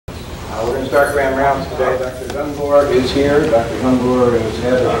We're going to start grand rounds today. Dr. Gungor is here. Dr. Gungor is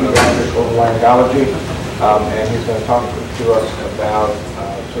head of Pediatric Otolaryngology, and he's going to talk to us about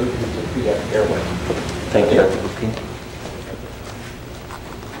surgeries of pediatric airway. Thank you, Dr. Bukin.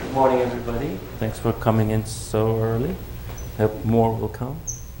 Good morning, everybody. Thanks for coming in so early. Hope more will come.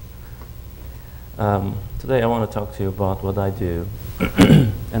 Today I want to talk to you about what I do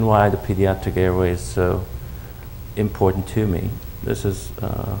and why the pediatric airway is so important to me. This is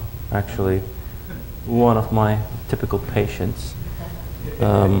actually one of my typical patients.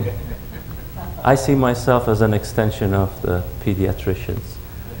 I see myself as an extension of the pediatricians.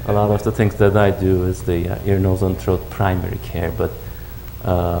 A lot of the things that I do is the ear, nose, and throat primary care, but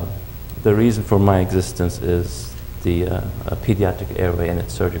the reason for my existence is the pediatric airway and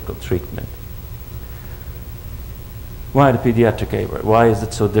its surgical treatment. Why the pediatric airway? Why is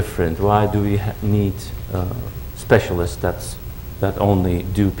it so different? Why do we need specialists that only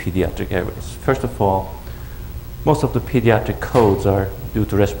do pediatric airways? First of all, most of the pediatric codes are due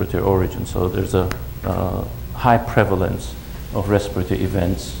to respiratory origin, so there's a high prevalence of respiratory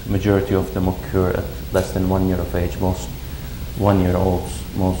events. Majority of them occur at less than 1 year of age. Most 1-year-olds,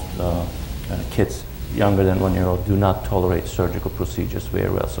 most kids younger than 1 year old do not tolerate surgical procedures very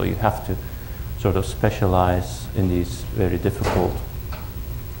well, so you have to sort of specialize in these very difficult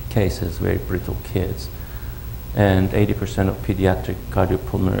cases, very brittle kids. And 80% of pediatric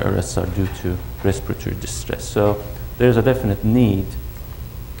cardiopulmonary arrests are due to respiratory distress. So there's a definite need.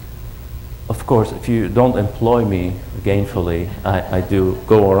 Of course, if you don't employ me gainfully, I do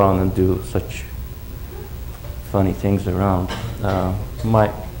go around and do such funny things around.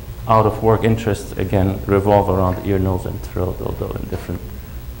 My out-of-work interests, again, revolve around ear, nose, and throat, although in different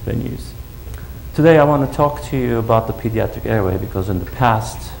venues. Today I want to talk to you about the pediatric airway because in the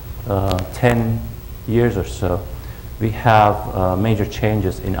past 10 years or so, we have major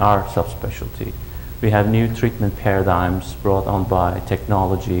changes in our subspecialty. We have new treatment paradigms brought on by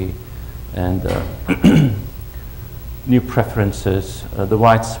technology and new preferences, the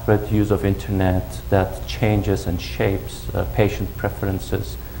widespread use of internet that changes and shapes patient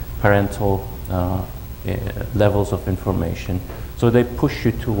preferences, parental levels of information. So they push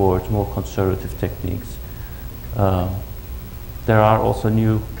you towards more conservative techniques. There are also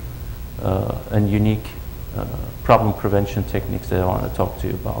new and unique problem prevention techniques that I want to talk to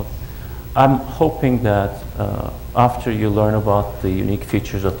you about. I'm hoping that after you learn about the unique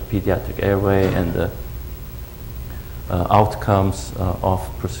features of the pediatric airway and the outcomes of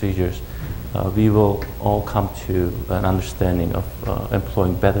procedures, we will all come to an understanding of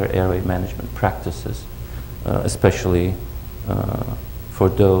employing better airway management practices, especially for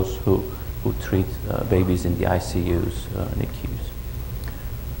those who treat babies in the ICUs, NICUs.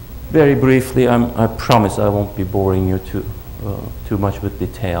 Very briefly, I promise I won't be boring you too much with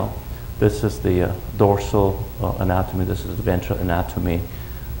detail. This is the dorsal anatomy. This is the ventral anatomy.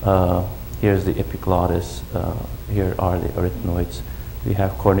 Here's the epiglottis. Here are the arytenoids. We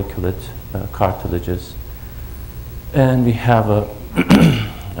have corniculate cartilages. And we have a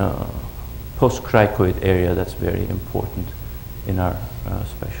postcricoid area that's very important in our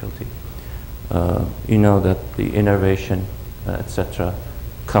specialty. You know that the innervation, etc.,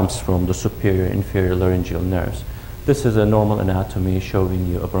 comes from the superior inferior laryngeal nerves. This is a normal anatomy showing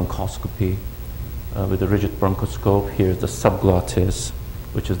you a bronchoscopy with a rigid bronchoscope. Here's the subglottis,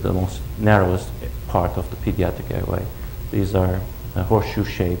 which is the most narrowest part of the pediatric airway. These are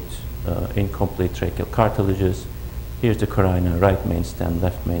horseshoe-shaped, incomplete tracheal cartilages. Here's the carina, right main stem,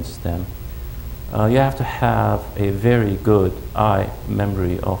 left main stem. You have to have a very good eye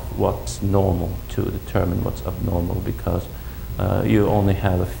memory of what's normal to determine what's abnormal, because you only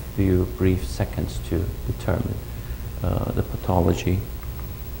have a few brief seconds to determine the pathology.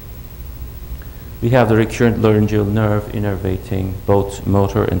 We have the recurrent laryngeal nerve innervating both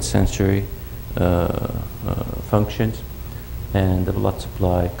motor and sensory functions, and the blood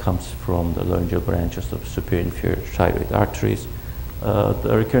supply comes from the laryngeal branches of superior and inferior thyroid arteries.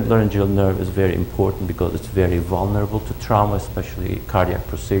 The recurrent laryngeal nerve is very important because it's very vulnerable to trauma, especially cardiac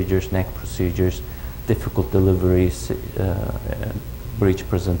procedures, neck procedures, difficult deliveries, breech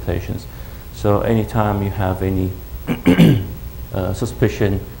presentations. So anytime you have any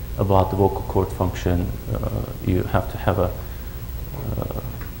suspicion about the vocal cord function, you have to have a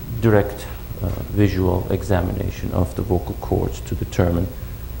direct visual examination of the vocal cords to determine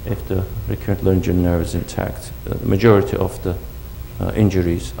if the recurrent laryngeal nerve is intact. The majority of the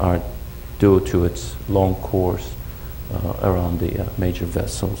injuries are due to its long course around the major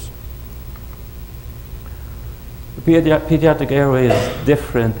vessels. The pediatric airway is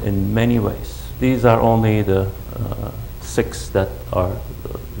different in many ways. These are only the 6 that are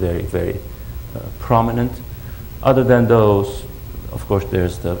very, very prominent. Other than those, of course,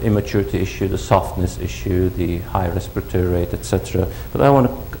 there's the immaturity issue, the softness issue, the high respiratory rate, etc. But I want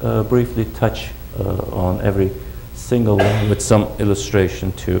to briefly touch on every single one with some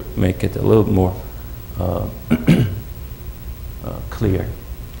illustration to make it a little more clear.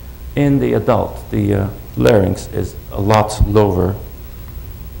 In the adult, the larynx is a lot lower,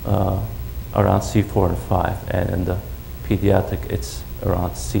 around C4 and 5, and in the pediatric it's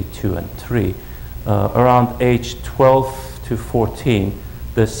around C2 and 3. Around age 12 to 14,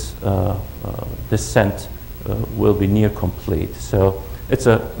 this descent will be near complete. So it's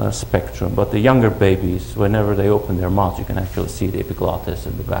a spectrum, but the younger babies, whenever they open their mouth, you can actually see the epiglottis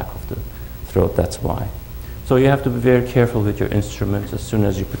in the back of the throat. That's why. So you have to be very careful with your instruments. As soon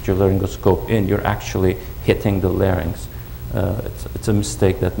as you put your laryngoscope in, you're actually hitting the larynx. It's a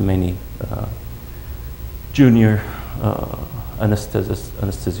mistake that many junior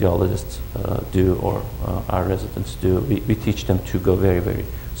anesthesiologists do, or our residents do. We teach them to go very, very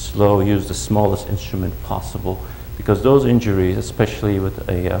slow, use the smallest instrument possible, because those injuries, especially with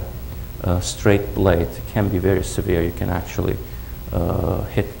a straight blade, can be very severe. You can actually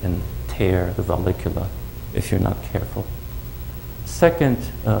hit and tear the valvula if you're not careful. Second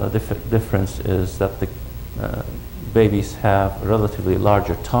difference is that the babies have a relatively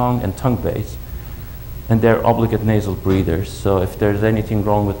larger tongue and tongue base, and they're obligate nasal breathers. So if there's anything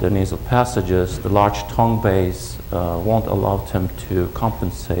wrong with the nasal passages, the large tongue base won't allow them to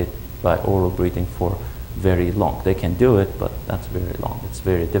compensate by oral breathing for very long. They can do it, but that's very long. It's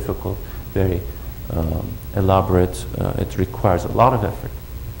very difficult, very elaborate. It requires a lot of effort.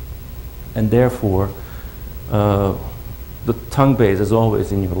 And therefore, the tongue base is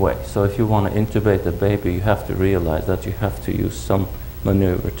always in your way. So if you want to intubate the baby, you have to realize that you have to use some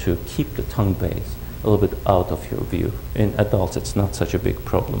maneuver to keep the tongue base a little bit out of your view. In adults, it's not such a big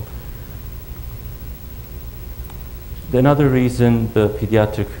problem. Another reason the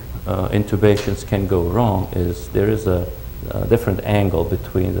pediatric intubations can go wrong is there is a different angle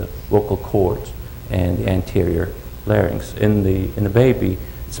between the vocal cords and the anterior larynx. In the baby,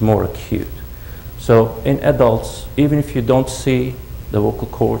 it's more acute. So in adults, even if you don't see the vocal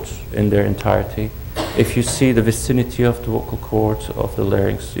cords in their entirety, if you see the vicinity of the vocal cords of the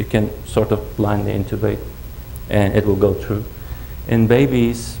larynx, you can sort of blindly intubate and it will go through. In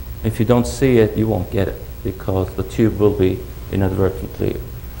babies, if you don't see it, you won't get it, because the tube will be inadvertently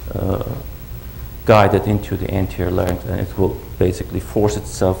guided into the anterior larynx, and it will basically force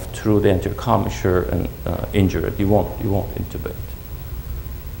itself through the anterior commissure and injure it. You won't intubate.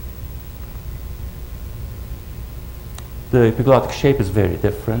 The epiglottic shape is very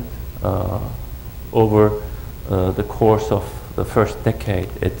different. Over the course of the first decade,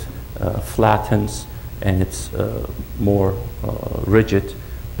 it flattens and it's more rigid.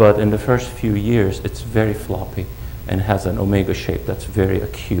 But in the first few years, it's very floppy and has an omega shape that's very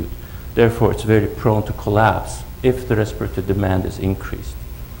acute. Therefore, it's very prone to collapse if the respiratory demand is increased.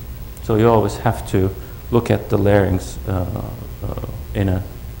 So you always have to look at the larynx in a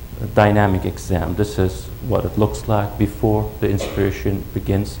dynamic exam. This is what it looks like before the inspiration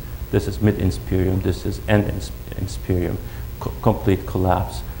begins. This is mid-inspirium, this is end-inspirium, complete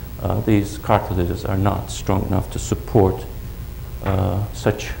collapse. These cartilages are not strong enough to support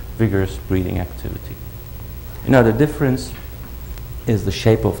such vigorous breathing activity. Another difference is the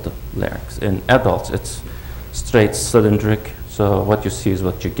shape of the larynx. In adults, it's straight cylindric, so what you see is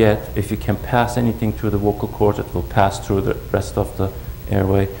what you get. If you can pass anything through the vocal cords, it will pass through the rest of the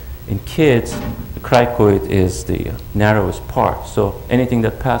airway. In kids, the cricoid is the narrowest part, so anything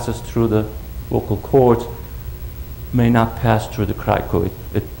that passes through the vocal cords may not pass through the cricoid.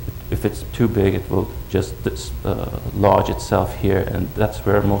 If it's too big, it will just lodge itself here, and that's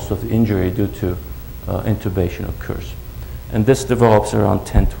where most of the injury due to intubation occurs. And this develops around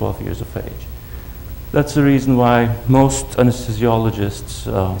 10, 12 years of age. That's the reason why most anesthesiologists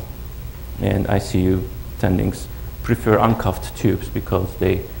and ICU attendings prefer uncuffed tubes, because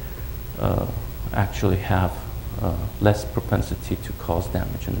they actually have less propensity to cause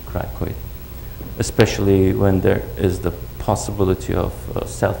damage in the cricoid, especially when there is the possibility of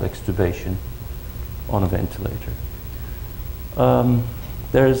self-extubation on a ventilator.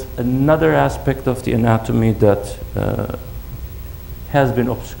 There's another aspect of the anatomy that has been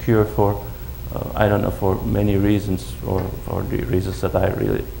obscure for, I don't know, for many reasons, or for the reasons that I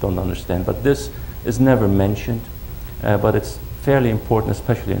really don't understand, but this is never mentioned, but it's fairly important,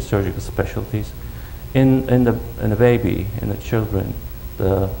 especially in surgical specialties. In the baby, in the children,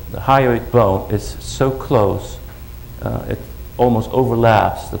 the hyoid bone is so close, it almost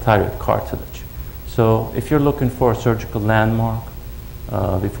overlaps the thyroid cartilage. So if you're looking for a surgical landmark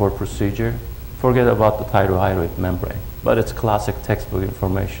before procedure, forget about the thyroid membrane. But it's classic textbook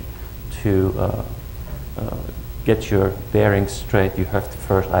information. To get your bearings straight, you have to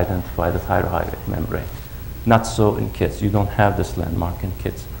first identify the thyroid membrane. Not so in kids. You don't have this landmark in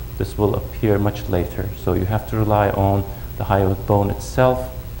kids. This will appear much later. So you have to rely on the hyoid bone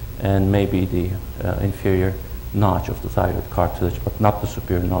itself and maybe the inferior notch of the thyroid cartilage, but not the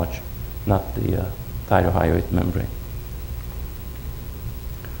superior notch, not the thyroid membrane.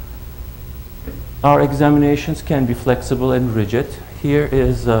 Our examinations can be flexible and rigid. Here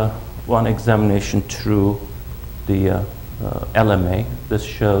is one examination through the LMA. This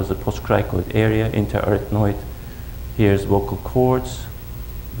shows the postcricoid area, interarytenoid. Here's vocal cords,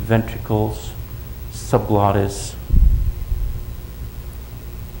 ventricles, subglottis,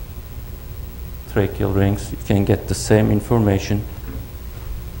 tracheal rings. You can get the same information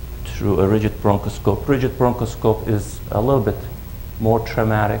through a rigid bronchoscope. Rigid bronchoscope is a little bit more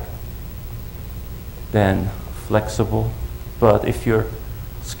traumatic than flexible, but if you're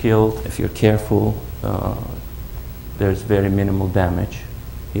skilled, if you're careful, there's very minimal damage.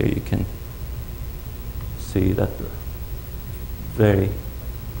 Here you can see that the very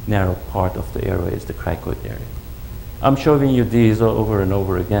narrow part of the airway is the cricoid area. I'm showing you these over and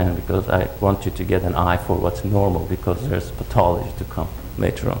over again because I want you to get an eye for what's normal, because there's pathology to come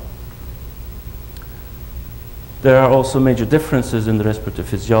later on. There are also major differences in the respiratory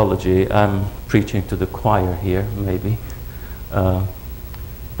physiology. I'm preaching to the choir here, maybe.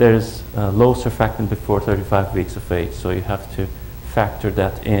 There's low surfactant before 35 weeks of age, so you have to factor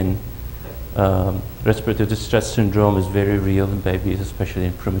that in. Respiratory distress syndrome is very real in babies, especially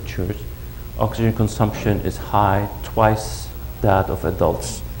in prematures. Oxygen consumption is high, twice that of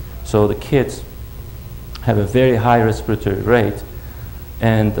adults. So the kids have a very high respiratory rate,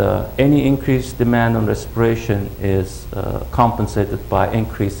 and any increased demand on respiration is compensated by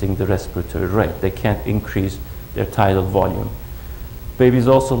increasing the respiratory rate. They can't increase their tidal volume. Babies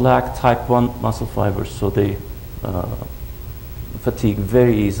also lack type 1 muscle fibers, so they fatigue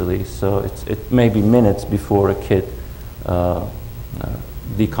very easily. So it may be minutes before a kid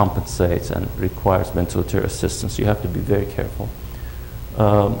decompensates and requires ventilatory assistance. You have to be very careful.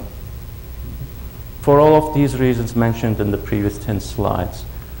 For all of these reasons mentioned in the previous 10 slides,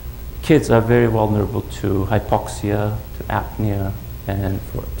 kids are very vulnerable to hypoxia, to apnea, and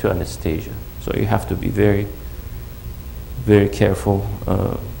to anesthesia. So you have to be very, very careful.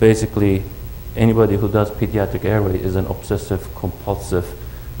 Basically, anybody who does pediatric airway is an obsessive, compulsive,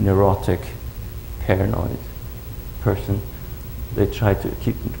 neurotic, paranoid person. They try to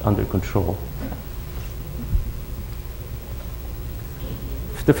keep it under control.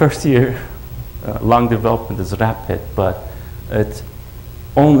 The first year, lung development is rapid, but it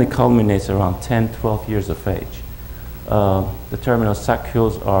only culminates around 10, 12 years of age. The terminal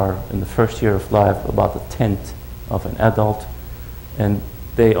sacules are, in the first year of life, about a tenth of an adult, and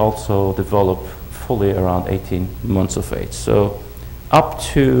they also develop fully around 18 months of age. So up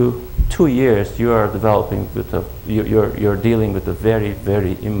to 2 years, you are developing with a, you're dealing with a very,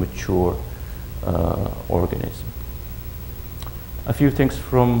 very immature organism. A few things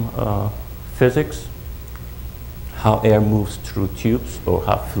from physics, how air moves through tubes, or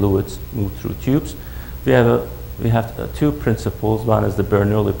how fluids move through tubes. We have two principles. One is the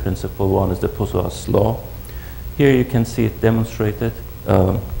Bernoulli principle, one is the Poiseuille's law. Here you can see it demonstrated.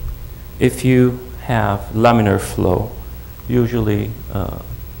 If you have laminar flow, usually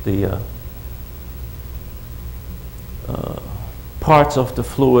the parts of the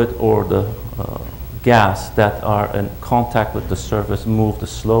fluid or the gas that are in contact with the surface move the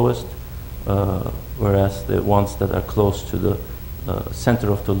slowest, whereas the ones that are close to the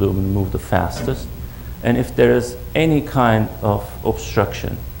center of the lumen move the fastest. And if there is any kind of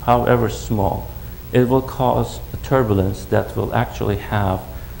obstruction, however small, it will cause a turbulence that will actually have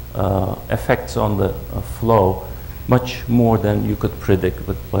effects on the flow much more than you could predict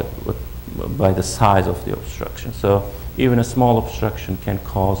by the size of the obstruction. So even a small obstruction can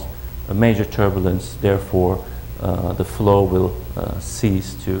cause a major turbulence, therefore the flow will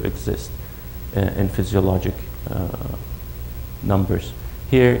cease to exist in physiologic numbers.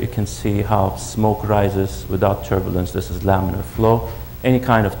 Here you can see how smoke rises without turbulence. This is laminar flow. Any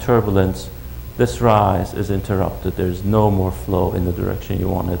kind of turbulence, this rise is interrupted. There's no more flow in the direction you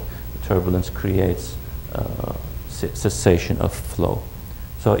want it. The turbulence creates cessation of flow.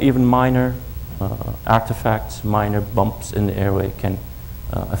 So even minor artifacts, minor bumps in the airway can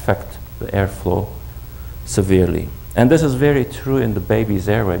affect the airflow severely. And this is very true in the baby's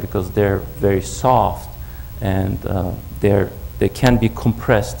airway because they're very soft and they can be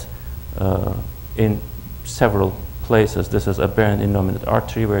compressed in several places. This is aberrant innominate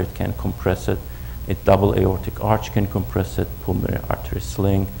artery where it can compress it. A double aortic arch can compress it, pulmonary artery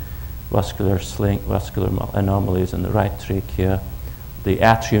sling, vascular anomalies in the right trachea. The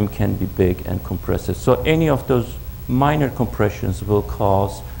atrium can be big and compress it. So any of those minor compressions will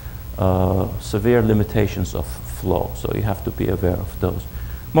cause severe limitations of flow. So you have to be aware of those.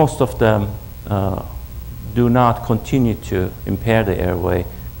 Most of them do not continue to impair the airway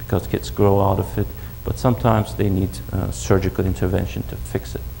because kids grow out of it, but sometimes they need surgical intervention to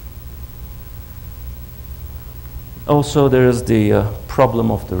fix it. Also, there is the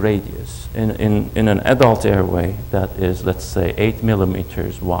problem of the radius. In an adult airway that is, let's say, 8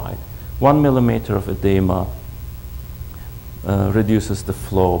 millimeters wide, 1 millimeter of edema reduces the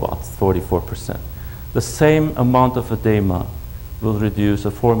flow about 44%. The same amount of edema will reduce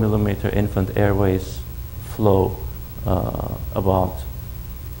a 4 millimeter infant airway's flow about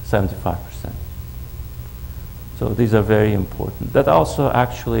 75%. So these are very important. That also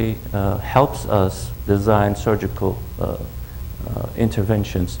actually helps us design surgical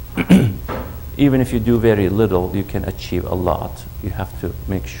interventions. Even if you do very little, you can achieve a lot. You have to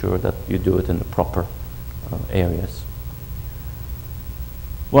make sure that you do it in the proper areas.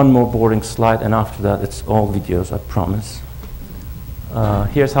 One more boring slide, and after that it's all videos, I promise.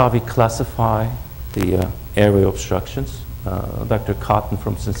 Here's how we classify the airway obstructions. Dr. Cotton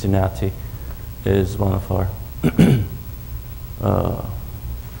from Cincinnati is one of our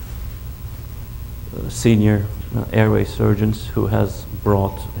senior airway surgeons who has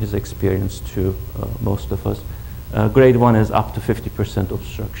brought his experience to most of us. Grade 1 is up to 50%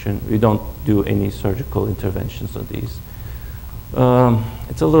 obstruction. We don't do any surgical interventions on these.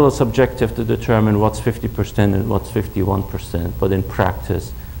 It's a little subjective to determine what's 50% and what's 51%, but in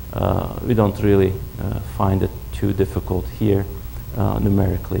practice, we don't really find it too difficult here.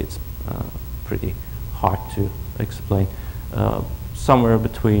 Numerically, it's pretty hard to explain. Somewhere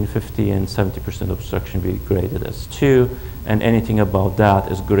between 50 and 70% obstruction we graded as 2, and anything above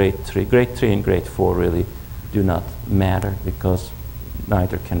that is grade 3. Grade 3 and grade 4 really do not matter because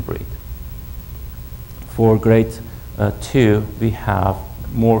neither can breathe. For grade 2, we have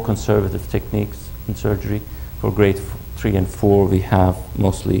more conservative techniques in surgery. For grade 3 and 4, we have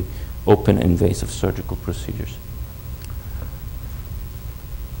mostly open invasive surgical procedures.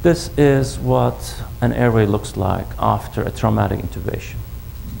 This is what an airway looks like after a traumatic intubation.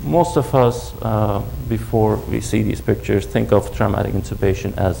 Most of us, before we see these pictures, think of traumatic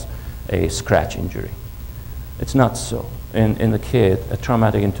intubation as a scratch injury. It's not so. In the kid, a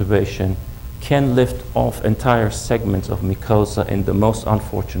traumatic intubation can lift off entire segments of mucosa in the most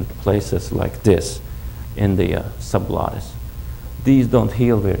unfortunate places like this, in the subglottis. These don't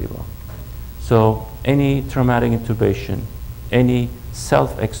heal very well. So any traumatic intubation, any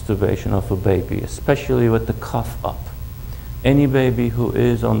self-extubation of a baby, especially with the cuff up, any baby who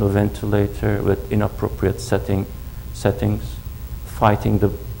is on the ventilator with inappropriate settings, fighting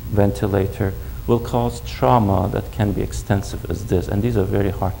the ventilator, will cause trauma that can be extensive as this, and these are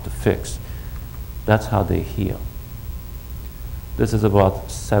very hard to fix. That's how they heal. This is about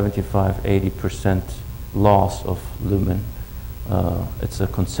 75–80% loss of lumen. It's a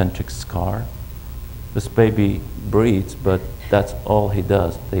concentric scar. This baby breathes, but that's all he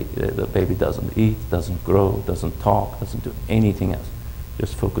does. The baby doesn't eat, doesn't grow, doesn't talk, doesn't do anything else.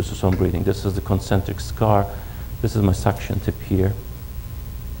 Just focuses on breathing. This is the concentric scar. This is my suction tip here.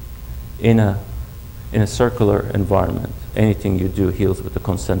 In a circular environment, anything you do heals with a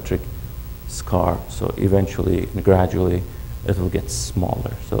concentric scar. So eventually, gradually, it will get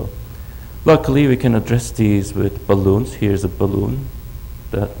smaller. So luckily, we can address these with balloons. Here's a balloon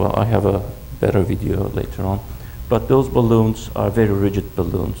that, well, I have a better video later on. But those balloons are very rigid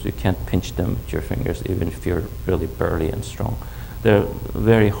balloons. You can't pinch them with your fingers, even if you're really burly and strong. They're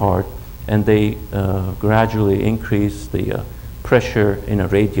very hard, and they gradually increase the pressure in a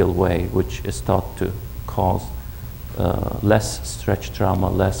radial way, which is thought to cause less stretch trauma,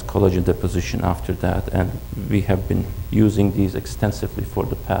 less collagen deposition after that. And we have been using these extensively for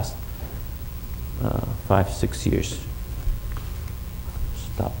the past 5–6 years.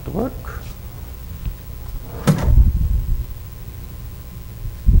 Stop the work.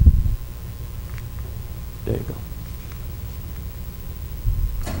 There you go.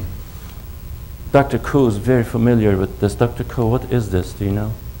 Dr. Koo is very familiar with this. Dr. Koo, what is this? Do you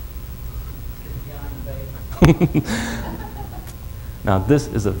know? Now, this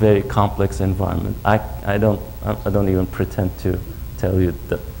is a very complex environment. I don't even pretend to tell you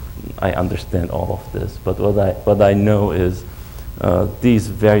that I understand all of this. But what I know is these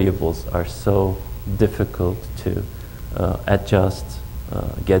variables are so difficult to adjust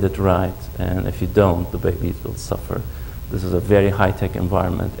get it right, and if you don't, the babies will suffer. This is a very high-tech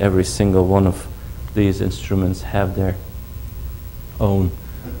environment. Every single one of these instruments have their own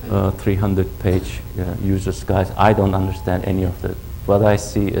 300-page user's guide. I don't understand any of it. What I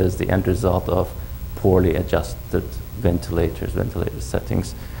see is the end result of poorly adjusted ventilator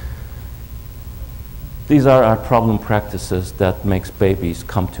settings. These are our problem practices that makes babies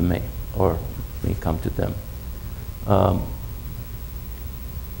come to me, or me come to them.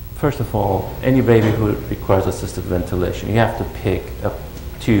 First of all, any baby who requires assisted ventilation, you have to pick a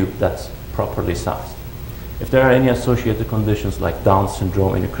tube that's properly sized. If there are any associated conditions like Down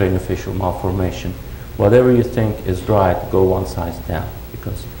syndrome and craniofacial malformation, whatever you think is right, go one size down,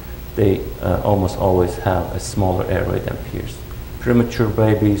 because they almost always have a smaller airway than peers. Premature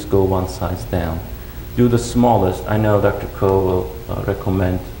babies, go one size down. Do the smallest. I know Dr. Ko will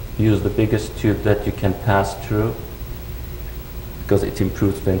recommend use the biggest tube that you can pass through, because it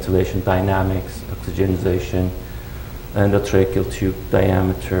improves ventilation dynamics, oxygenization, and the tracheal tube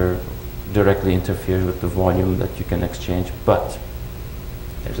diameter directly interferes with the volume that you can exchange. But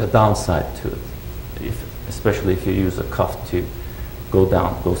there's a downside to it, especially if you use a cuff tube. Go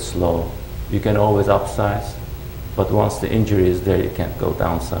down, go slow. You can always upsize, but once the injury is there, you can't go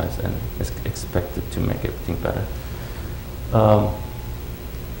downsize and expect it to make everything better.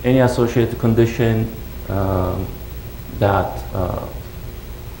 Any associated condition that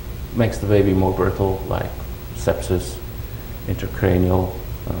makes the baby more brittle, like sepsis, intracranial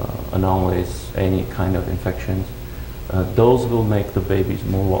anomalies, any kind of infections, those will make the babies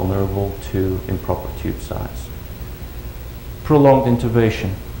more vulnerable to improper tube size. Prolonged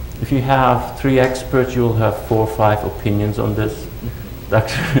intubation. If you have 3 experts, you will have 4 or 5 opinions on this.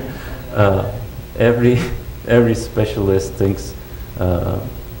 Doctor, every specialist thinks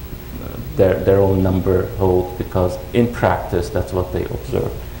their own number holds, because in practice that's what they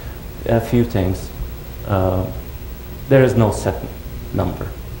observe. A few things. There is no set number.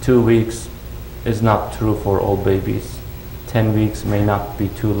 2 weeks is not true for all babies. 10 weeks may not be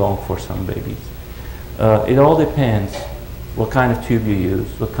too long for some babies. It all depends what kind of tube you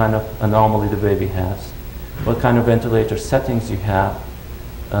use, what kind of anomaly the baby has, what kind of ventilator settings you have,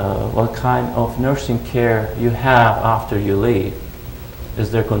 what kind of nursing care you have after you leave.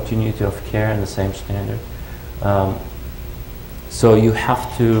 Is there continuity of care in the same standard? So you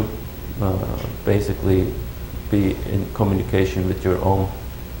have to basically be in communication with your own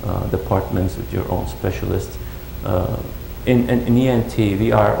departments, with your own specialists. In ENT,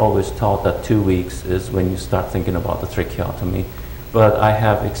 we are always taught that 2 weeks is when you start thinking about the tracheotomy, but I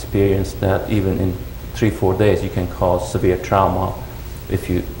have experienced that even in 3-4 days you can cause severe trauma if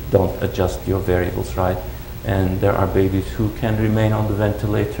you don't adjust your variables right. And there are babies who can remain on the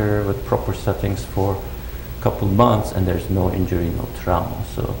ventilator with proper settings for a couple months and there's no injury, no trauma.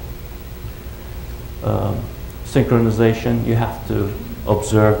 So synchronization, you have to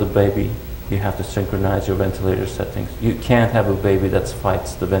observe the baby. You have to synchronize your ventilator settings. You can't have a baby that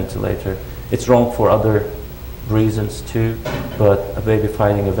fights the ventilator. It's wrong for other reasons too, but a baby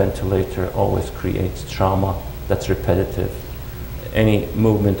fighting a ventilator always creates trauma that's repetitive. Any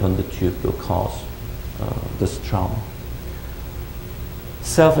movement on the tube will cause this trauma.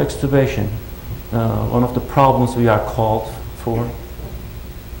 Self-extubation. One of the problems we are called for,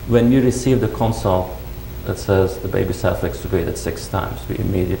 when we receive the consult that says the baby self-extubated 6 times, we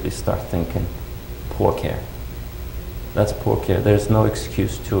immediately start thinking, poor care. That's poor care. There's no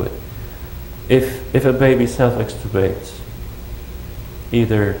excuse to it. If a baby self-extubates,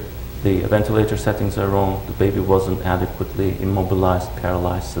 either the ventilator settings are wrong, the baby wasn't adequately immobilized,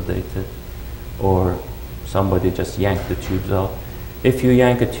 paralyzed, sedated, or somebody just yanked the tubes out. If you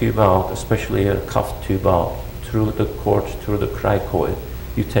yank a tube out, especially a cuff tube out, through the cord, through the cricoid,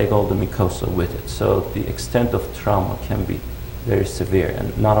 you take all the mucosa with it. So the extent of trauma can be very severe,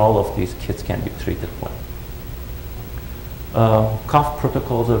 and not all of these kids can be treated well. Cuff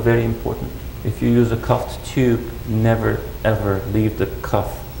protocols are very important. If you use a cuffed tube, never ever leave the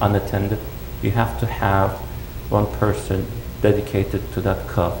cuff unattended. You have to have one person dedicated to that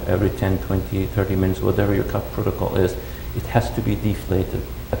cuff every 10, 20, 30 minutes, whatever your cuff protocol is. It has to be deflated.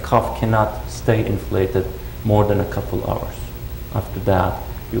 A cuff cannot stay inflated more than a couple hours. After that,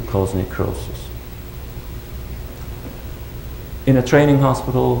 you cause necrosis. In a training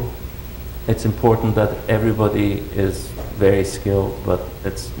hospital, it's important that everybody is very skilled, but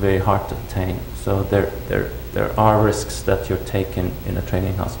it's very hard to attain. So there are risks that you're taking in a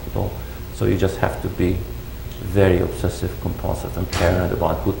training hospital. So you just have to be very obsessive, compulsive, and paranoid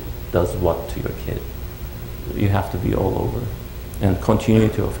about who does what to your kid. You have to be all over. And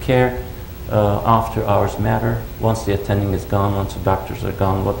continuity of care, After hours matter. Once the attending is gone, once the doctors are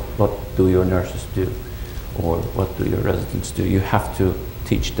gone, what do your nurses do? Or what do your residents do? You have to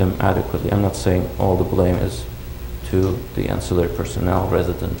teach them adequately. I'm not saying all the blame is to the ancillary personnel,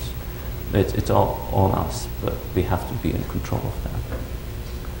 residents. It's all on us, but we have to be in control of that.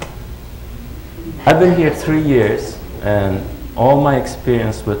 I've been here 3 years, and all my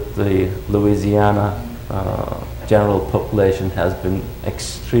experience with the Louisiana general population has been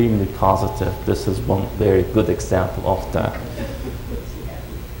extremely positive. This is one very good example of that.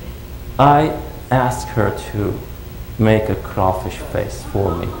 I asked her to make a crawfish face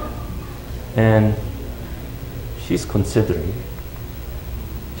for me, and she's considering.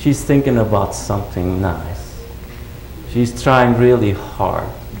 She's thinking about something nice. She's trying really hard,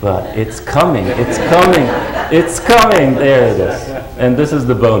 but it's coming, it's coming, it's coming. There it is. And this is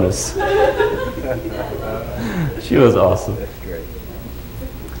the bonus. She was awesome. That's great.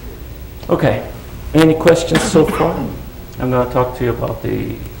 Okay, any questions so far? I'm going to talk to you about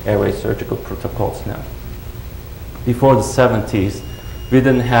the airway surgical protocols now. Before the 70s, we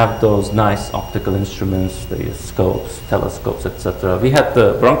didn't have those nice optical instruments, the scopes, telescopes, etc. We had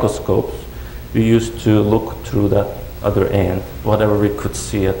the bronchoscopes. We used to look through that other end. Whatever we could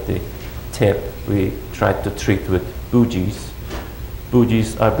see at the tip, we tried to treat with bougies.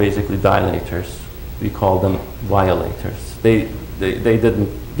 Bougies are basically dilators. We call them violators. They didn't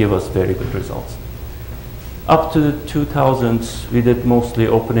give us very good results. Up to the 2000s, we did mostly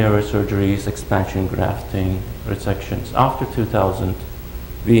open airway surgeries, expansion grafting, resections. After 2000,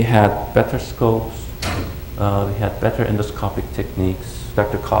 we had better scopes, we had better endoscopic techniques.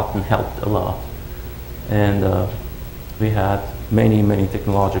 Dr. Cotton helped a lot. And we had many, many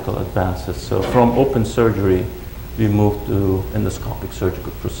technological advances. So from open surgery, we moved to endoscopic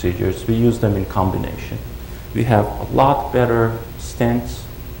surgical procedures. We use them in combination. We have a lot better stents,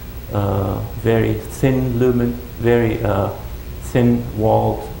 very thin lumen, very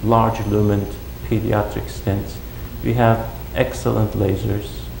thin-walled, large lumen pediatric stents. We have excellent lasers.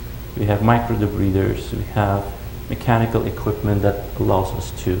 We have microdebriders. We have mechanical equipment that allows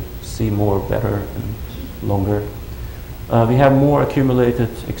us to see more, better, and longer. We have more accumulated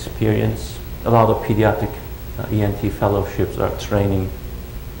experience. A lot of pediatric ENT fellowships are training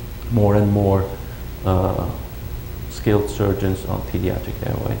more and more skilled surgeons on pediatric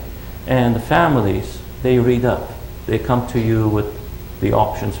airway. And the families, they read up. They come to you with the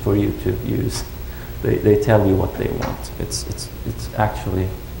options for you to use. They tell you what they want. It's actually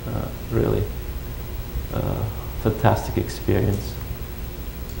really fantastic experience.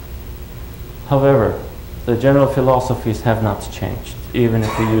 However, the general philosophies have not changed. Even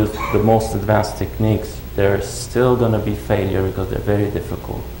if you use the most advanced techniques, there's still going to be failure because they're very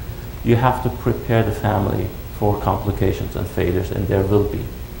difficult. You have to prepare the family for complications and failures, and there will be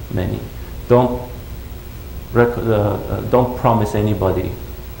many. Don't promise anybody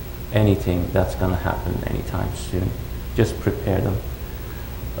anything that's going to happen anytime soon. Just prepare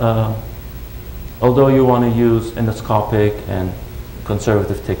them. Although you want to use endoscopic and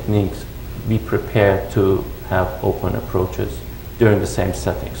conservative techniques, be prepared to have open approaches during the same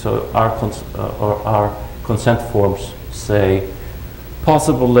setting. So our consent forms say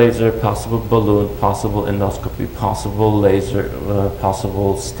possible laser, possible balloon, possible endoscopy, possible laser,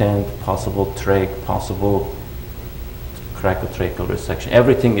 possible stent, possible trach, possible crackotracheal resection.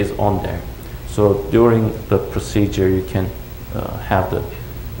 Everything is on there. So during the procedure, you can have the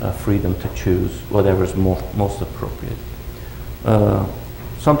freedom to choose whatever is most appropriate.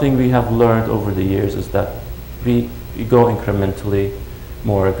 Something we have learned over the years is that we go incrementally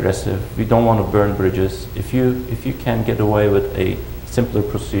more aggressive. We don't want to burn bridges. If you can get away with a simpler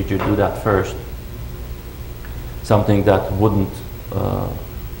procedure, do that first. Something that wouldn't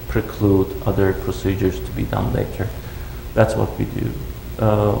preclude other procedures to be done later. That's what we do.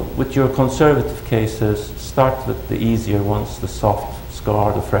 With your conservative cases, start with the easier ones, the soft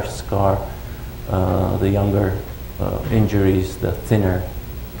scar, the fresh scar, the younger injuries, the thinner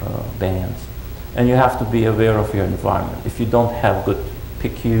bands. And you have to be aware of your environment. If you don't have good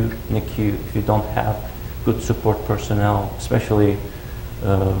PICU, NICU, if you don't have good support personnel, especially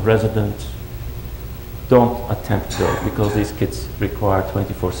residents, don't attempt those because these kids require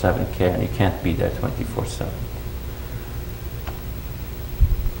 24/7 care and you can't be there 24/7.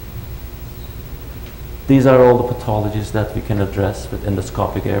 These are all the pathologies that we can address with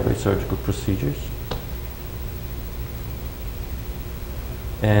endoscopic airway surgical procedures.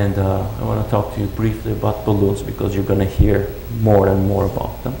 And I want to talk to you briefly about balloons because you're going to hear more and more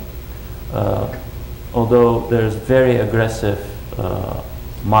about them. Although there's very aggressive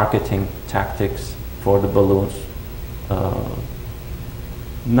marketing tactics for the balloons,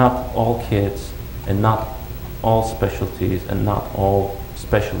 not all kids and not all specialties and not all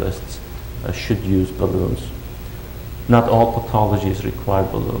specialists should use balloons. Not all pathologies require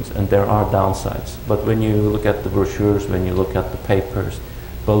balloons, and there are downsides. But when you look at the brochures, when you look at the papers,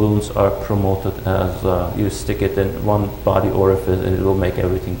 balloons are promoted as you stick it in one body orifice and it will make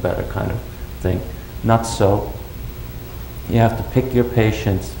everything better kind of thing. Not so. You have to pick your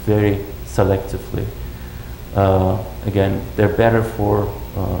patients very selectively. Again, they're better for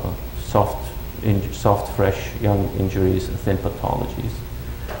soft, fresh, young injuries, thin pathologies.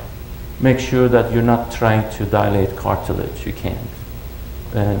 Make sure that you're not trying to dilate cartilage. You can't.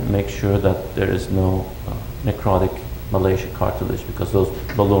 And make sure that there is no necrotic malaysia cartilage, because those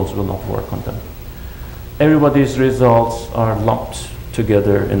balloons will not work on them. Everybody's results are lumped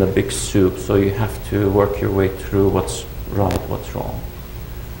together in a big soup, so you have to work your way through what's right, what's wrong.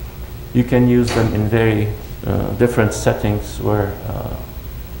 You can use them in very different settings where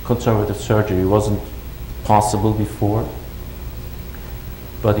conservative surgery wasn't possible before,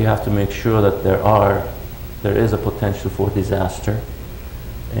 but you have to make sure that there is a potential for disaster,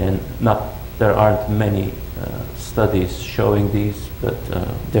 and there aren't many studies showing these, but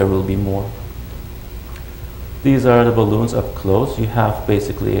there will be more. These are the balloons up close. You have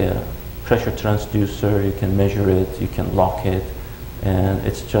basically a pressure transducer. You can measure it, you can lock it, and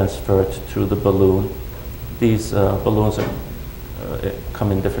it's transferred through the balloon. These balloons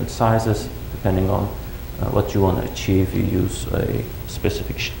come in different sizes depending on what you want to achieve. You use a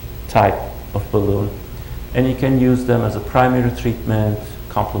specific type of balloon, and you can use them as a primary treatment,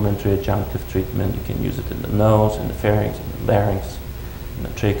 complementary adjunctive treatment. You can use it in the nose, in the pharynx, in the larynx, in the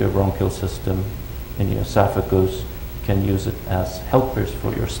tracheobronchial system, in your esophagus. You can use it as helpers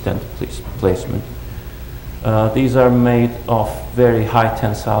for your stent placement. These are made of very high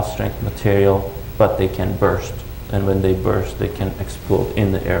tensile strength material, but they can burst, and when they burst, they can explode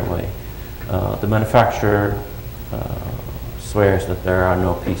in the airway. The manufacturer swears that there are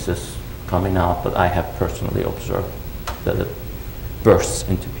no pieces coming out, but I have personally observed that it bursts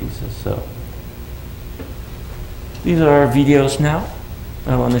into pieces. So these are our videos now.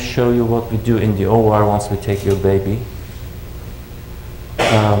 I want to show you what we do in the OR once we take your baby.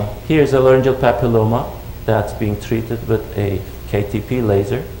 Here's a laryngeal papilloma that's being treated with a KTP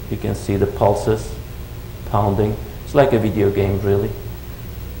laser. You can see the pulses pounding. It's like a video game, really.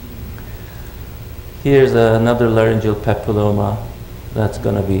 Here's another laryngeal papilloma that's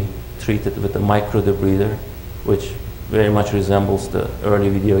going to be treated with a microdebrider, which very much resembles the early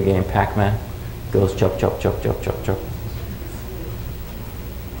video game Pac-Man. Goes chop, chop, chop, chop, chop, chop.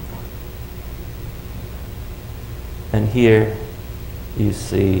 And here you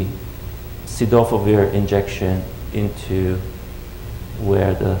see cidofovir injection into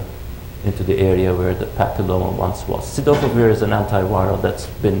the area where the papilloma once was. Cidofovir is an antiviral that's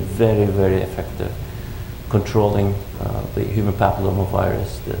been very, very effective controlling the human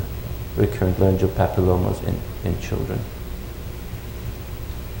papillomavirus, the recurrent laryngeal papillomas in children.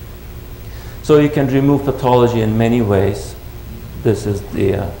 So you can remove pathology in many ways. This is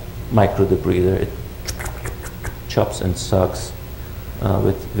the microdebrider. It chops and sucks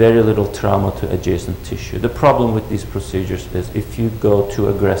with very little trauma to adjacent tissue. The problem with these procedures is if you go too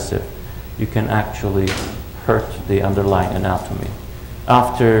aggressive, you can actually hurt the underlying anatomy.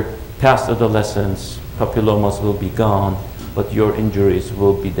 After past adolescence, papillomas will be gone, but your injuries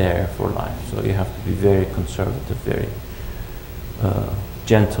will be there for life. So you have to be very conservative, very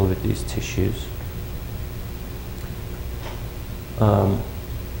gentle with these tissues.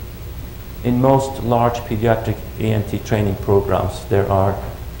 In most large pediatric ENT training programs, there are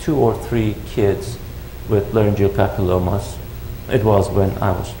 2 or 3 kids with laryngeal papillomas. It was when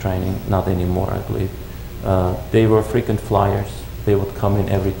I was training, not anymore, I believe. They were frequent flyers. They would come in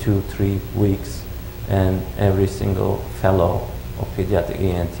every 2-3 weeks, and every single fellow of pediatric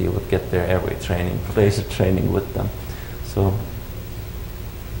ENT would get their airway training, laser training with them. So,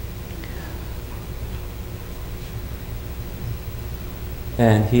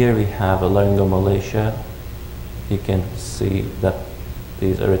 and here we have a laryngomalacia. You can see that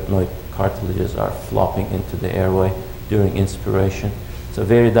these arytenoid cartilages are flopping into the airway during inspiration. It's a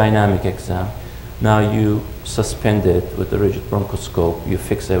very dynamic exam. Now you suspend it with a rigid bronchoscope, you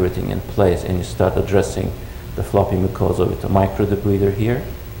fix everything in place, and you start addressing the floppy mucosa with a microdebrider here.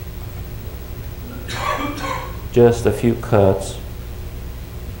 Just a few cuts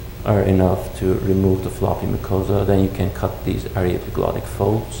are enough to remove the floppy mucosa. Then you can cut these aryepiglottic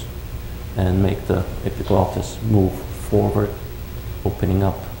folds and make the epiglottis move forward, opening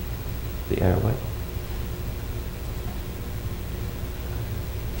up the airway.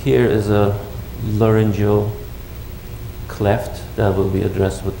 Here is a laryngeal cleft that will be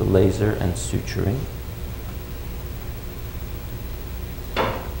addressed with the laser and suturing.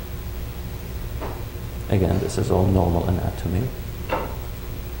 Again, this is all normal anatomy.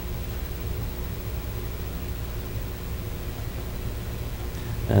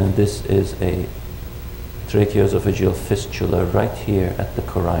 And this is a tracheoesophageal fistula right here at the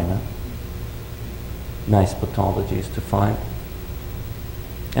carina. Nice pathologies to find.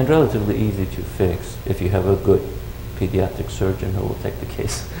 And relatively easy to fix if you have a good pediatric surgeon who will take the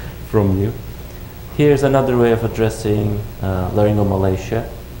case from you. Here's another way of addressing laryngomalacia.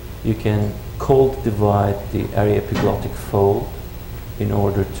 You can cold divide the area epiglottic fold in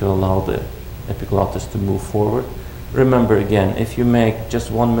order to allow the epiglottis to move forward. Remember again, if you make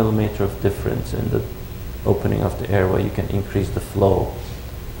just 1 millimeter of difference in the opening of the airway, you can increase the flow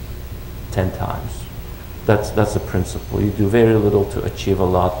 10 times. That's the principle. You do very little to achieve a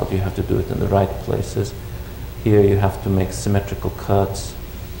lot, but you have to do it in the right places. Here you have to make symmetrical cuts.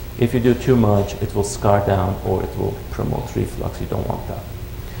 If you do too much, it will scar down or it will promote reflux. You don't want that.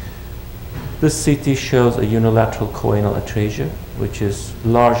 This CT shows a unilateral choanal atresia, which is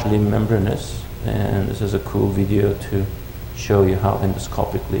largely membranous, and this is a cool video to show you how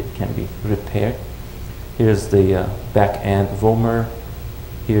endoscopically it can be repaired. Here's the back end vomer.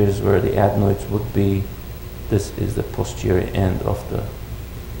 Here's where the adenoids would be. This is the posterior end of the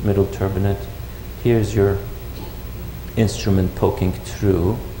middle turbinate. Here's your instrument poking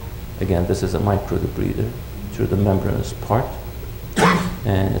through. Again, this is a microdebrider through the membranous part,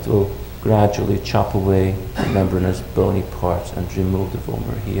 and it will gradually chop away the membranous bony parts and remove the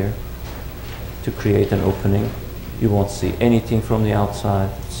vomer here to create an opening. You won't see anything from the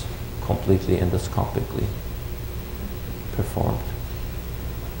outside. It's completely endoscopically performed.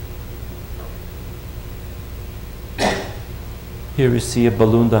 Here we see a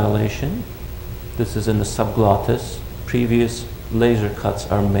balloon dilation. This is in the subglottis. Previous laser cuts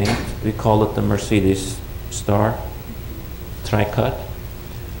are made. We call it the Mercedes star tri-cut.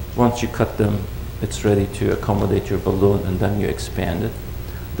 Once you cut them, it's ready to accommodate your balloon, and then you expand it.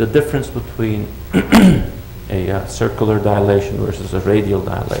 The difference between a circular dilation versus a radial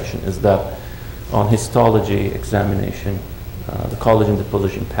dilation is that on histology examination, the collagen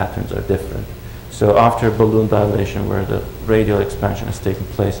deposition patterns are different. So after balloon dilation, where the radial expansion has taken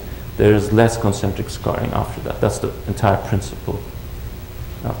place, there is less concentric scarring after that. That's the entire principle.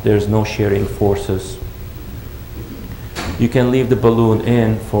 Now, there's no shearing forces. You can leave the balloon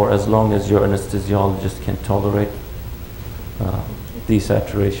in for as long as your anesthesiologist can tolerate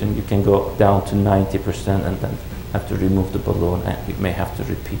desaturation. You can go down to 90% and then have to remove the balloon, and you may have to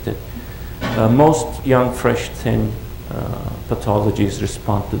repeat it. Most young, fresh, thin pathologies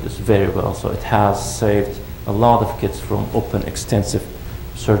respond to this very well, so it has saved a lot of kids from open, extensive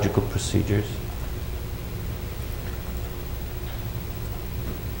surgical procedures.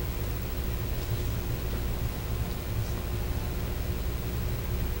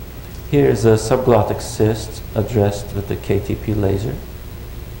 Here is a subglottic cyst addressed with the KTP laser.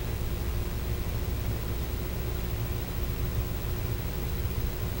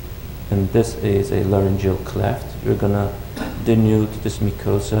 And this is a laryngeal cleft. We're going to denude this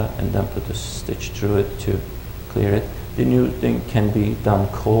mucosa and then put a stitch through it to clear it. Denuding can be done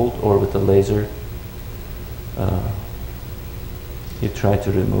cold or with a laser. You try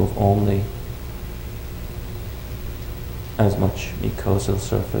to remove only as much mucosal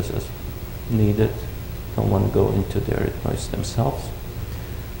surface as needed. Don't want to go into the arytenoids themselves.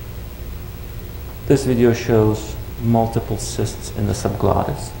 This video shows multiple cysts in the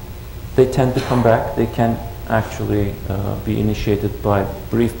subglottis. They tend to come back. They can actually be initiated by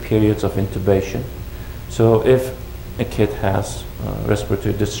brief periods of intubation. So if a kid has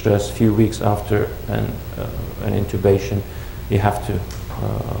respiratory distress a few weeks after an intubation, you have to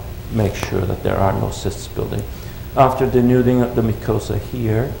make sure that there are no cysts building. After denuding of the mucosa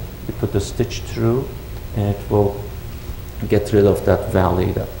here, you put the stitch through, and it will get rid of that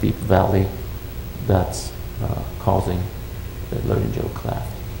valley, that deep valley that's causing the laryngeal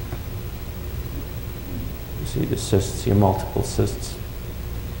cleft. You see the cysts here, multiple cysts.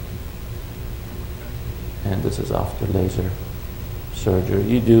 And this is after laser surgery.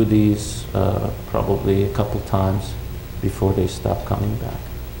 You do these probably a couple times before they stop coming back.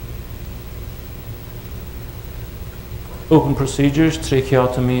 Open procedures,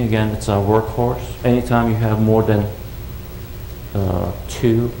 tracheotomy, again, it's our workhorse. Anytime you have more than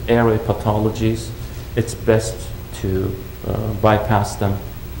 2 airway pathologies, it's best to bypass them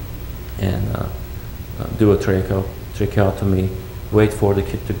and do a tracheotomy, wait for the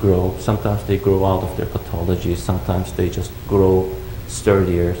kid to grow. Sometimes they grow out of their pathology, sometimes they just grow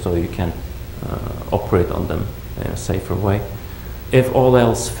sturdier, so you can operate on them in a safer way. If all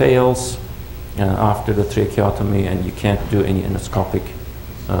else fails after the tracheotomy and you can't do any endoscopic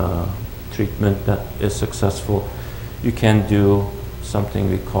treatment that is successful, you can do something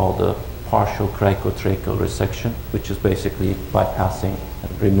we call the partial cricotracheal resection, which is basically bypassing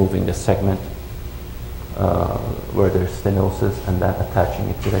and removing the segment where there's stenosis and then attaching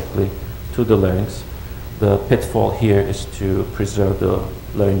it directly to the larynx. The pitfall here is to preserve the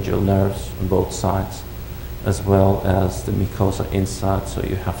laryngeal nerves on both sides, as well as the mucosa inside, so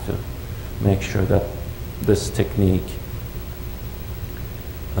you have to make sure that this technique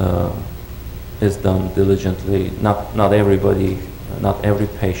is done diligently. Not everybody, not every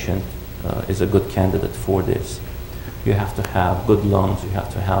patient is a good candidate for this. You have to have good lungs, you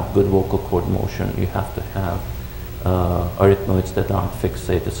have to have good vocal cord motion, you have to have arytenoids that aren't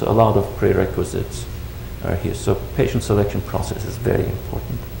fixated. So a lot of prerequisites are here. So patient selection process is very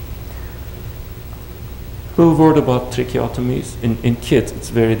important. A little word about tracheotomies. In kids, it's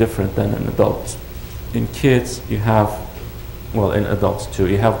very different than in adults. In kids, you have, well, in adults too,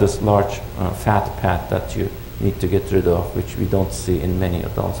 you have this large fat pad that you need to get rid of, which we don't see in many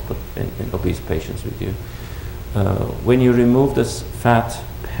adults, but in obese patients we do. When you remove this fat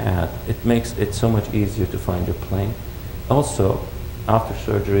pad, it makes it so much easier to find your plane. Also, after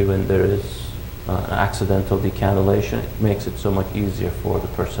surgery, when there is accidental decannulation, it makes it so much easier for the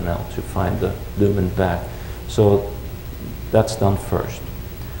personnel to find the lumen back. So that's done first.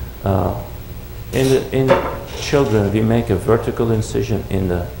 In children, we make a vertical incision in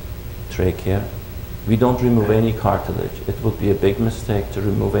the trachea. We don't remove any cartilage. It would be a big mistake to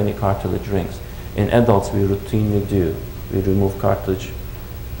remove any cartilage rings. In adults, we routinely do. We remove cartilage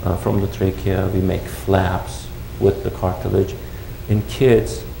from the trachea. We make flaps with the cartilage. In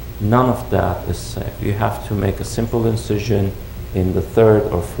kids, none of that is safe. You have to make a simple incision in the third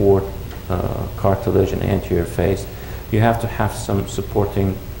or fourth cartilage and anterior face. You have to have some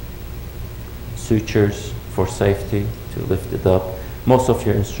supporting sutures for safety to lift it up. Most of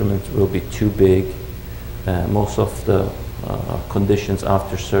your instruments will be too big. Most of the conditions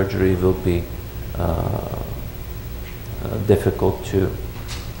after surgery will be difficult to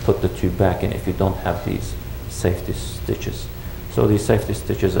put the tube back in if you don't have these safety stitches. So these safety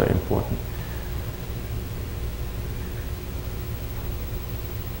stitches are important.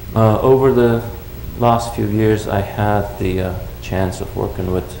 Over the last few years, I had the chance of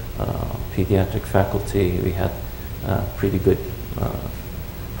working with pediatric faculty. We had pretty good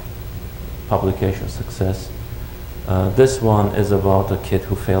publication success. This one is about a kid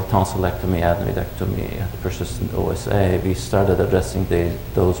who failed tonsillectomy, adenoidectomy, had persistent OSA. We started addressing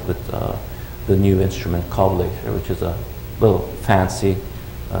those with the new instrument, Coblator, which is a little fancy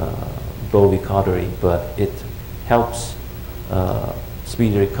Bowie cautery, but it helps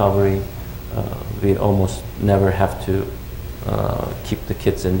speedy recovery. We almost never have to keep the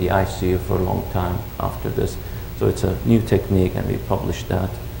kids in the ICU for a long time after this. So it's a new technique, and we published that.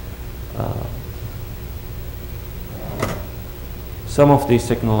 Some of these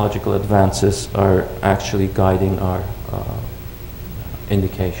technological advances are actually guiding our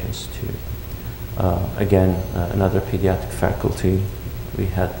indications too. Again, another pediatric faculty, we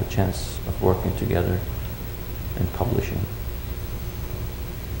had the chance of working together and publishing.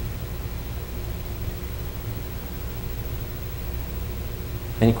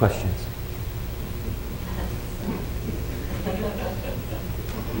 Any questions?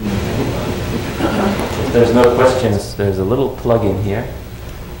 If there's no questions, there's a little plug in here.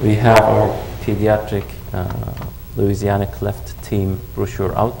 We have our pediatric Louisiana cleft team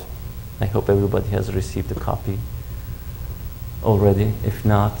brochure out. I hope everybody has received a copy already. If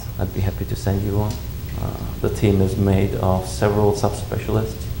not, I'd be happy to send you one. The team is made of several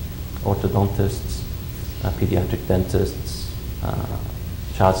subspecialists, orthodontists, pediatric dentists,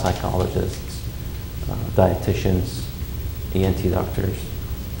 child psychologists, dietitians, ENT doctors,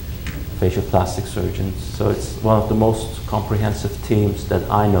 facial plastic surgeons. So it's one of the most comprehensive teams that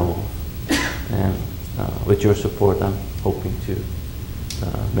I know of. And with your support, I'm hoping to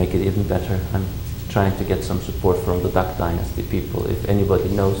make it even better. I'm trying to get some support from the Duck Dynasty people. If anybody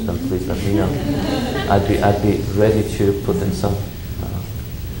knows them, please let me know. I'd be ready to put in some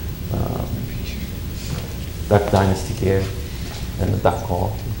Duck Dynasty gear and the duck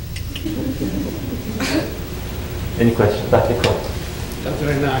call. Any questions? Dr. Colt. That's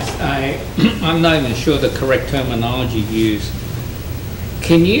very nice. I'm not even sure the correct terminology used.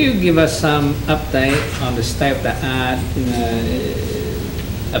 Can you give us some update on the state of the art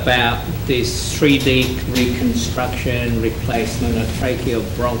about this 3D reconstruction, replacement of tracheal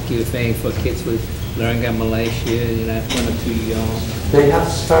bronchial thing for kids with laryngomalacia, 1 or 2 year olds? They have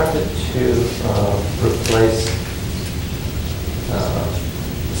started to replace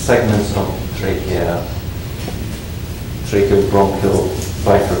segments of trachea, tracheobronchial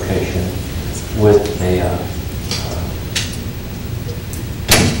bifurcation with a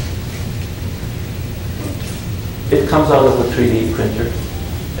it comes out of a 3D printer.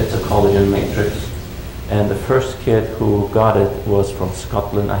 It's a collagen matrix. And the first kid who got it was from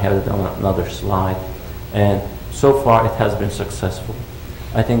Scotland. I had it on another slide. And so far it has been successful.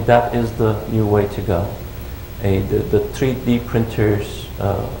 I think that is the new way to go. The 3D printers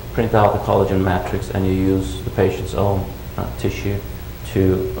print out the collagen matrix and you use the patient's own tissue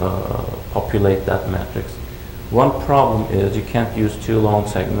to populate that matrix. One problem is you can't use too long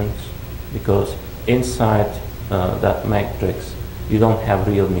segments because inside that matrix you don't have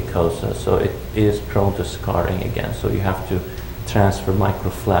real mucosa, so it is prone to scarring again. So you have to transfer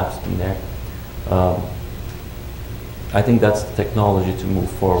microflaps in there. I think that's the technology to move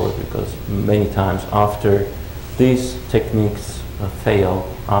forward because many times after these techniques fail,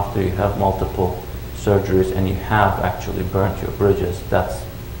 after you have multiple surgeries and you have actually burnt your bridges, that's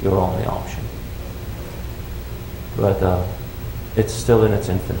your only option. But it's still in its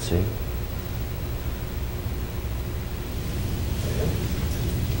infancy.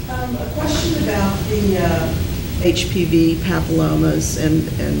 A question about the HPV papillomas, and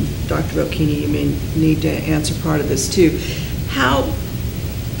Dr. Bocchini, you may need to answer part of this too. How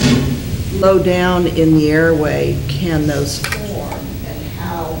low down in the airway can those form, and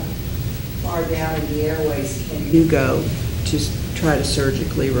how far down in the airways can you go to try to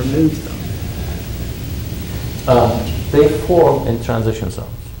surgically remove them? They form in transition zones.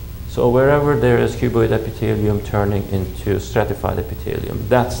 So wherever there is cuboid epithelium turning into stratified epithelium,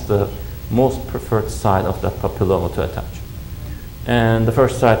 that's the most preferred site of that papilloma to attach. And the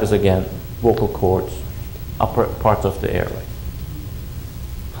first site is again vocal cords, upper part of the airway.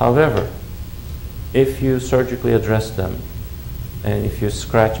 However, if you surgically address them, and if you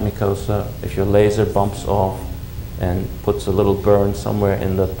scratch mucosa, if your laser bumps off and puts a little burn somewhere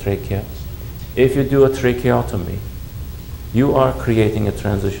in the trachea, if you do a tracheotomy, you are creating a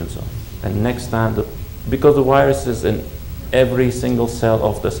transition zone. And next time, because the virus is in every single cell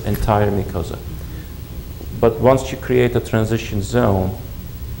of this entire mucosa. But once you create a transition zone,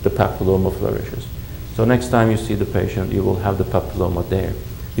 the papilloma flourishes. So next time you see the patient, you will have the papilloma there.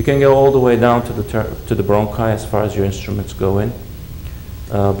 You can go all the way down to the bronchi as far as your instruments go in.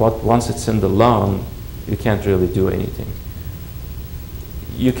 But once it's in the lung, you can't really do anything.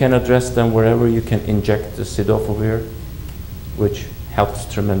 You can address them wherever you can inject the cidofovir, which helps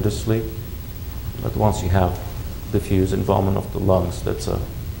tremendously. But once you have diffuse involvement of the lungs, that's a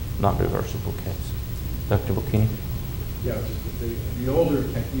non-reversible case. Dr. Bocchini? Yeah, the older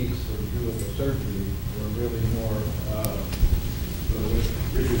techniques for doing the surgery were really more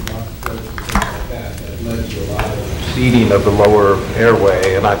rigid box cuts and things like that led to a lot of seeding of the lower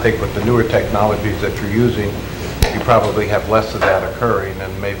airway. And I think with the newer technologies that you're using, you probably have less of that occurring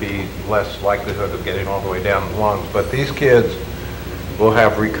and maybe less likelihood of getting all the way down the lungs. But these kids will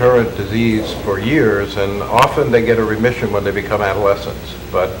have recurrent disease for years, and often they get a remission when they become adolescents.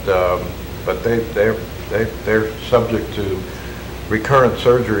 But they're subject to recurrent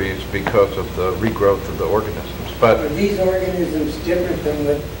surgeries because of the regrowth of the organisms. But are these organisms different than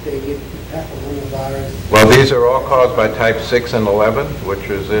what they get the papillomavirus? Well, these are all caused by type 6 and 11, which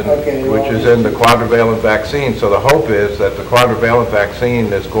is in the quadrivalent vaccine. So the hope is that the quadrivalent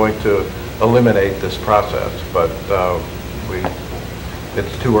vaccine is going to eliminate this process, but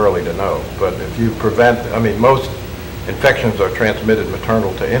it's too early to know. But if you prevent, I mean, most infections are transmitted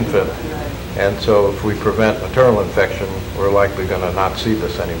maternal to infant, and so if we prevent maternal infection, we're likely going to not see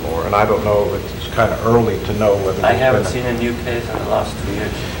this anymore. And I don't know, it's kind of early to know whether I haven't seen a new case in the last 2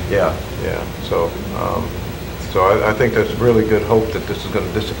 years. Yeah. So, I think there's really good hope that this is going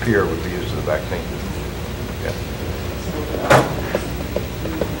to disappear with the use of the vaccine. Yeah.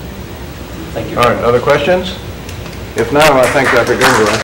 Thank you. All right, other questions? If not, I want to thank Dr. Gungor.